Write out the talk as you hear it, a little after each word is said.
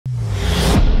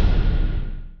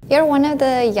You're one of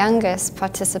the youngest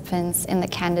participants in the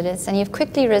candidates, and you've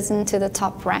quickly risen to the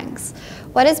top ranks.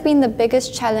 What has been the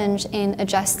biggest challenge in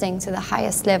adjusting to the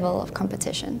highest level of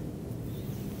competition?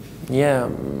 Yeah, I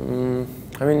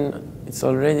mean,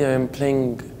 I'm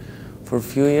playing for a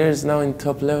few years now in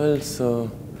top level,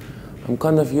 so I'm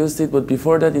kind of used to it. But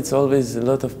before that, it's always a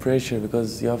lot of pressure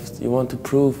because you want to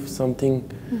prove something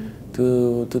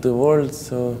to the world.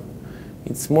 So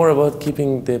it's more about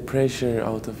keeping the pressure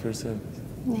out of yourself.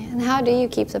 Yeah, and how do you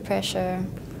keep the pressure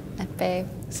at bay?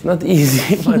 It's not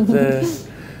easy, but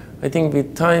I think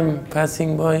with time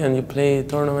passing by and you play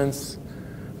tournaments,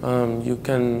 you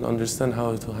can understand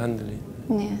how to handle it.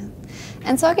 Yeah.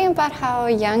 And talking about how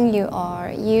young you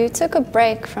are, you took a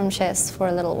break from chess for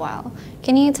a little while.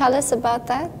 Can you tell us about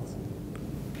that?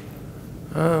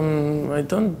 I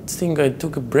don't think I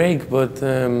took a break, but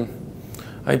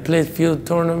I played few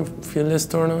less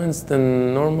tournaments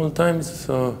than normal times.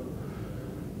 So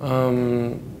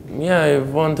yeah, I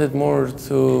wanted more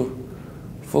to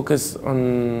focus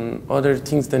on other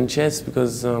things than chess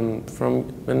because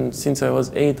since I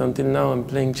was 8 until now, I'm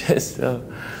playing chess. So,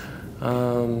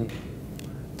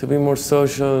 to be more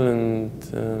social,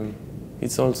 and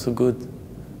it's also good.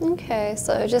 Okay,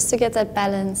 so just to get that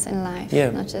balance in life, yeah.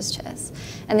 Not just chess.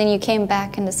 And then you came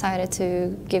back and decided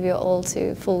to give your all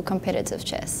to full competitive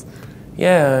chess.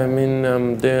 Yeah, I mean,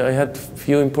 I had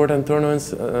few important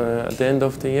tournaments at the end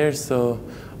of the year, so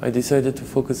I decided to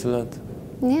focus a lot.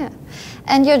 Yeah,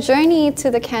 and your journey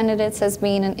to the candidates has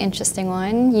been an interesting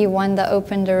one. You won the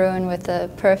Open de Rouen with a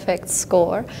perfect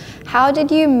score. How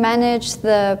did you manage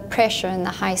the pressure and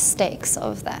the high stakes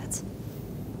of that?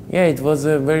 Yeah, it was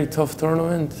a very tough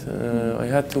tournament. I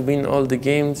had to win all the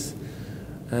games,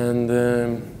 and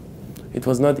it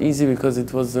was not easy because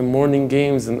it was the morning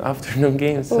games and afternoon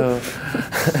games. So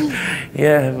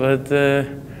yeah, but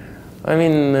I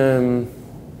mean,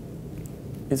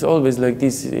 it's always like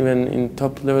this. Even in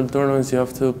top level tournaments, you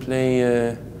have to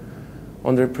play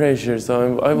under pressure.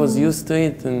 So I was used to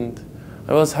it, and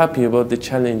I was happy about the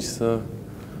challenge. So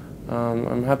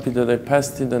I'm happy that I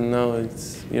passed it, and now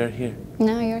we are here.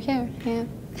 Now you're here, yeah.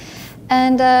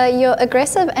 And your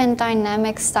aggressive and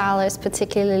dynamic style is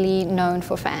particularly known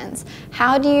for fans.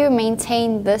 How do you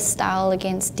maintain this style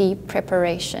against deep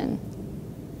preparation?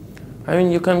 I mean,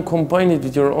 you can combine it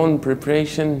with your own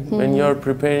preparation. When you are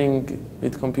preparing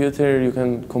with computer, you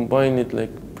can combine it,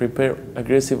 like prepare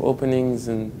aggressive openings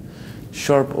and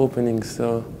sharp openings.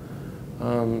 So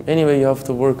anyway, you have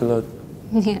to work a lot.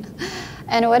 Yeah.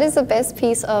 And what is the best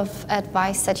piece of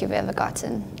advice that you've ever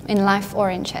gotten in life or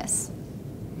in chess?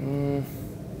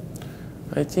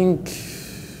 I think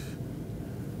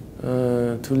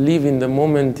to live in the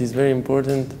moment is very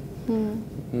important.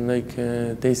 Like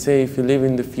they say, if you live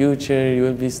in the future, you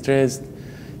will be stressed.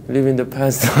 Live in the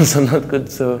past, also not good.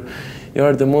 So you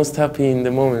are the most happy in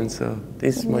the moment. So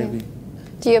this might be.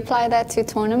 Do you apply that to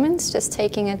tournaments, just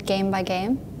taking it game by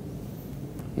game?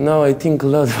 No, I think a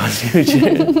lot about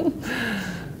future.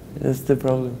 That's the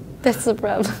problem. That's the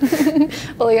problem.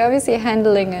 Well, you're obviously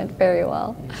handling it very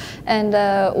well. And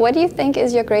what do you think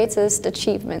is your greatest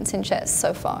achievement in chess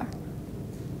so far?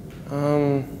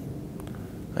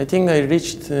 I think I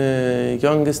reached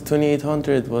youngest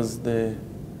 2800 was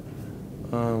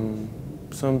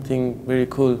something very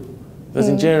cool. Because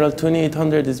in general,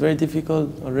 2800 is very difficult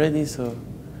already, so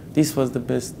this was the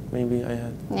best maybe I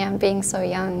had. Yeah, being so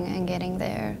young and getting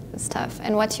there is tough.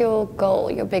 And what's your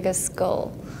goal, your biggest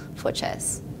goal for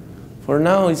chess? For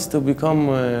now, it's to become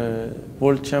a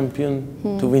world champion,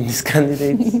 to win these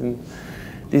candidates. And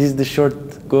this is the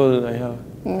short goal I have.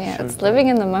 Yeah, it's living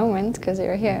in the moment because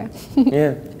you're here.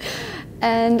 Yeah.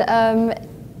 And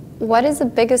what is the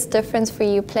biggest difference for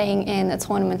you playing in a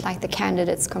tournament like the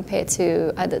candidates compared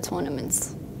to other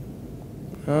tournaments?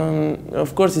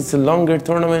 Of course, it's a longer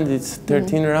tournament. It's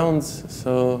 13 rounds.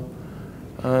 So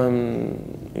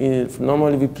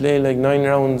normally we play like 9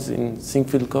 rounds in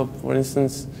Sinquefield Cup, for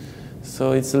instance.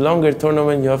 So it's a longer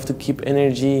tournament. You have to keep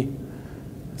energy.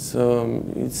 So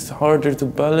it's harder to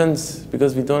balance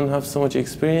because we don't have so much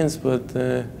experience. But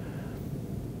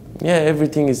yeah,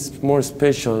 everything is more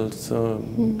special. So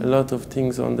a lot of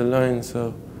things on the line.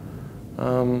 So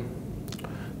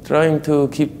trying to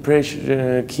keep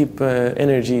pressure,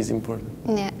 energy is important.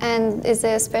 Yeah, and is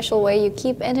there a special way you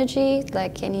keep energy,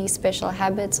 like any special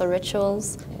habits or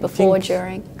rituals before,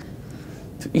 during?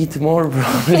 To eat more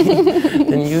probably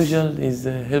than usual is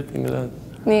helping a lot.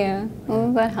 Yeah,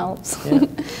 well, that helps. Yeah.